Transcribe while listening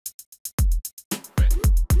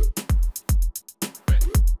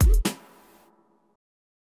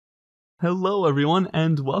Hello everyone,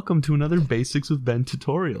 and welcome to another Basics with Ben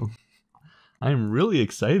tutorial. I am really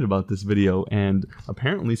excited about this video, and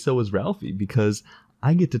apparently so is Ralphie, because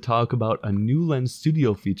I get to talk about a new Lens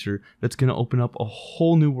Studio feature that's going to open up a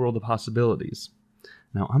whole new world of possibilities.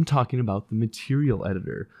 Now I'm talking about the Material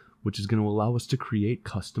Editor, which is going to allow us to create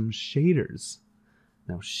custom shaders.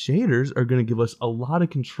 Now shaders are going to give us a lot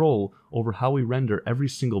of control over how we render every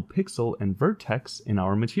single pixel and vertex in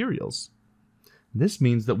our materials. This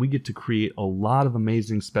means that we get to create a lot of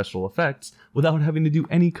amazing special effects without having to do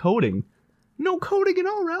any coding. No coding at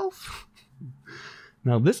all, Ralph!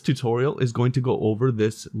 Now this tutorial is going to go over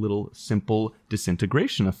this little simple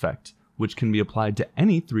disintegration effect, which can be applied to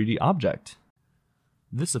any 3D object.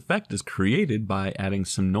 This effect is created by adding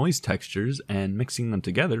some noise textures and mixing them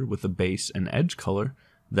together with a base and edge color,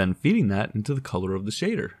 then feeding that into the color of the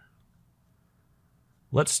shader.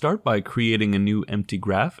 Let's start by creating a new empty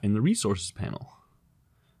graph in the Resources panel.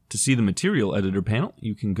 To see the Material Editor panel,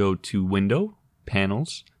 you can go to Window,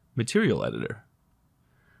 Panels, Material Editor.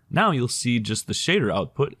 Now you'll see just the shader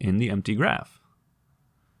output in the empty graph.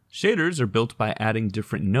 Shaders are built by adding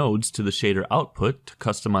different nodes to the shader output to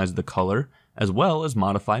customize the color, as well as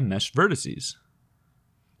modify mesh vertices.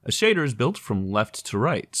 A shader is built from left to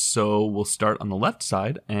right, so we'll start on the left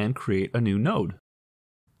side and create a new node.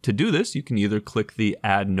 To do this, you can either click the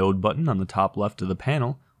Add Node button on the top left of the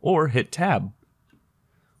panel, or hit Tab.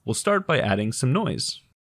 We'll start by adding some noise.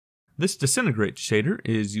 This Disintegrate shader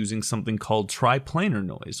is using something called triplanar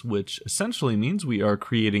noise, which essentially means we are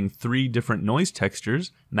creating 3 different noise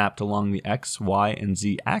textures mapped along the X, Y, and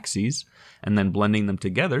Z axes, and then blending them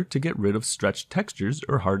together to get rid of stretched textures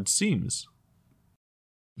or hard seams.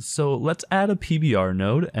 So let's add a PBR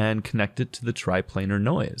node and connect it to the triplanar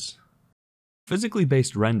noise. Physically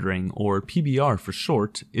based rendering, or PBR for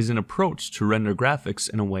short, is an approach to render graphics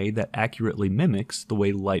in a way that accurately mimics the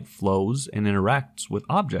way light flows and interacts with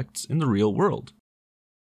objects in the real world.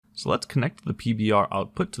 So let's connect the PBR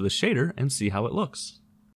output to the shader and see how it looks.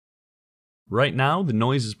 Right now, the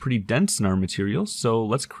noise is pretty dense in our material, so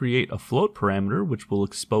let's create a float parameter which will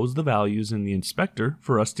expose the values in the inspector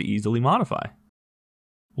for us to easily modify.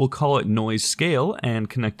 We'll call it Noise Scale and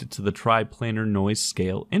connect it to the triplanar noise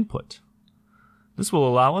scale input. This will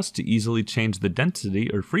allow us to easily change the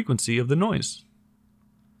density or frequency of the noise.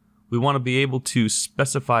 We want to be able to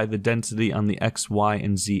specify the density on the X, Y,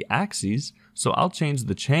 and Z axes, so I'll change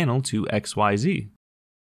the channel to XYZ.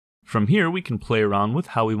 From here we can play around with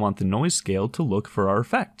how we want the noise scale to look for our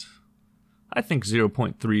effect. I think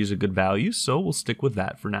 0.3 is a good value, so we'll stick with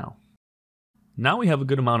that for now. Now we have a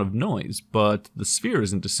good amount of noise, but the sphere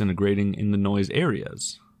isn't disintegrating in the noise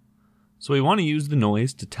areas. So we want to use the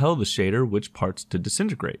noise to tell the shader which parts to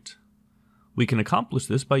disintegrate. We can accomplish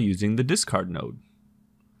this by using the discard node.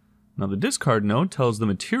 Now the discard node tells the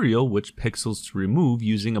material which pixels to remove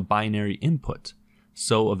using a binary input.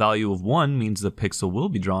 So a value of 1 means the pixel will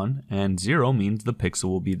be drawn, and 0 means the pixel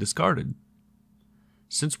will be discarded.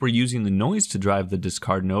 Since we're using the noise to drive the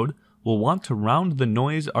discard node, we'll want to round the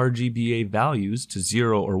noise RGBA values to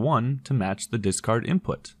 0 or 1 to match the discard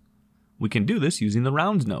input. We can do this using the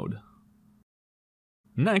round node.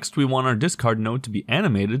 Next, we want our discard node to be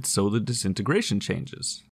animated so the disintegration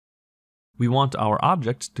changes. We want our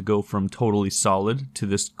object to go from totally solid to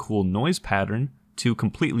this cool noise pattern to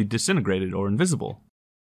completely disintegrated or invisible.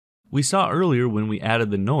 We saw earlier when we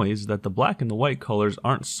added the noise that the black and the white colors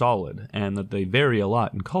aren't solid and that they vary a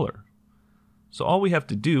lot in color. So all we have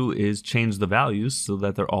to do is change the values so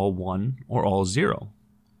that they're all 1 or all 0.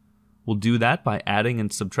 We'll do that by adding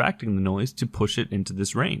and subtracting the noise to push it into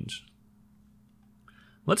this range.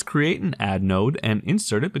 Let's create an add node and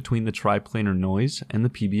insert it between the triplanar noise and the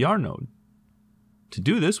PBR node. To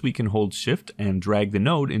do this, we can hold Shift and drag the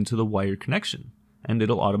node into the wire connection, and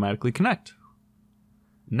it'll automatically connect.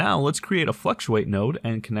 Now let's create a fluctuate node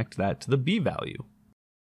and connect that to the B value.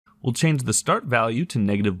 We'll change the start value to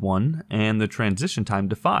 -1 and the transition time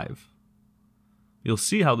to 5. You'll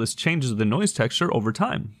see how this changes the noise texture over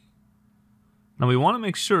time. Now we want to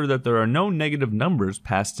make sure that there are no negative numbers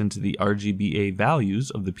passed into the RGBA values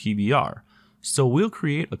of the PBR, so we'll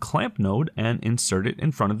create a clamp node and insert it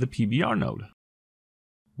in front of the PBR node.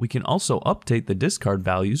 We can also update the discard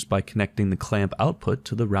values by connecting the clamp output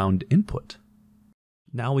to the round input.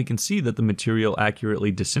 Now we can see that the material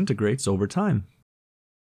accurately disintegrates over time.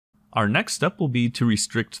 Our next step will be to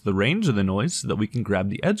restrict the range of the noise so that we can grab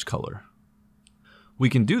the edge color. We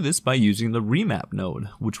can do this by using the remap node,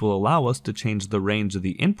 which will allow us to change the range of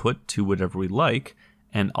the input to whatever we like,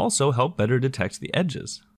 and also help better detect the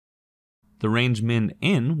edges. The range min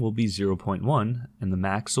in will be 0.1, and the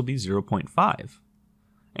max will be 0.5.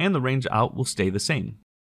 And the range out will stay the same.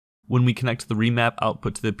 When we connect the remap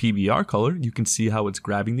output to the PBR color, you can see how it's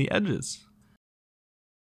grabbing the edges.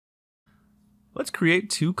 Let's create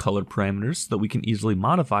two color parameters so that we can easily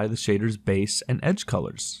modify the shader's base and edge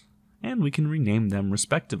colors, and we can rename them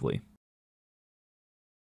respectively.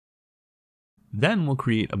 Then we'll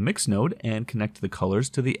create a mix node and connect the colors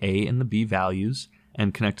to the A and the B values,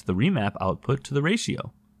 and connect the remap output to the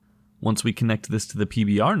ratio. Once we connect this to the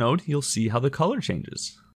PBR node, you'll see how the color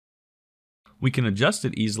changes. We can adjust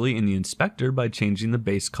it easily in the inspector by changing the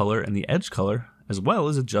base color and the edge color, as well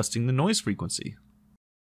as adjusting the noise frequency.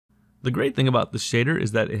 The great thing about this shader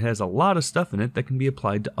is that it has a lot of stuff in it that can be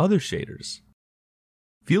applied to other shaders.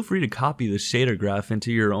 Feel free to copy this shader graph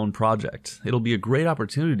into your own project. It'll be a great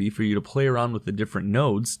opportunity for you to play around with the different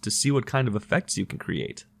nodes to see what kind of effects you can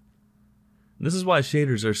create. This is why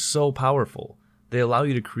shaders are so powerful. They allow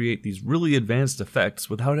you to create these really advanced effects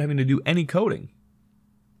without having to do any coding.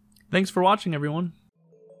 Thanks for watching, everyone.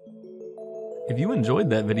 If you enjoyed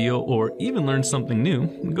that video or even learned something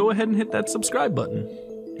new, go ahead and hit that subscribe button.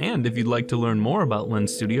 And if you'd like to learn more about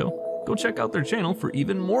Lens Studio, go check out their channel for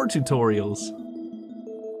even more tutorials.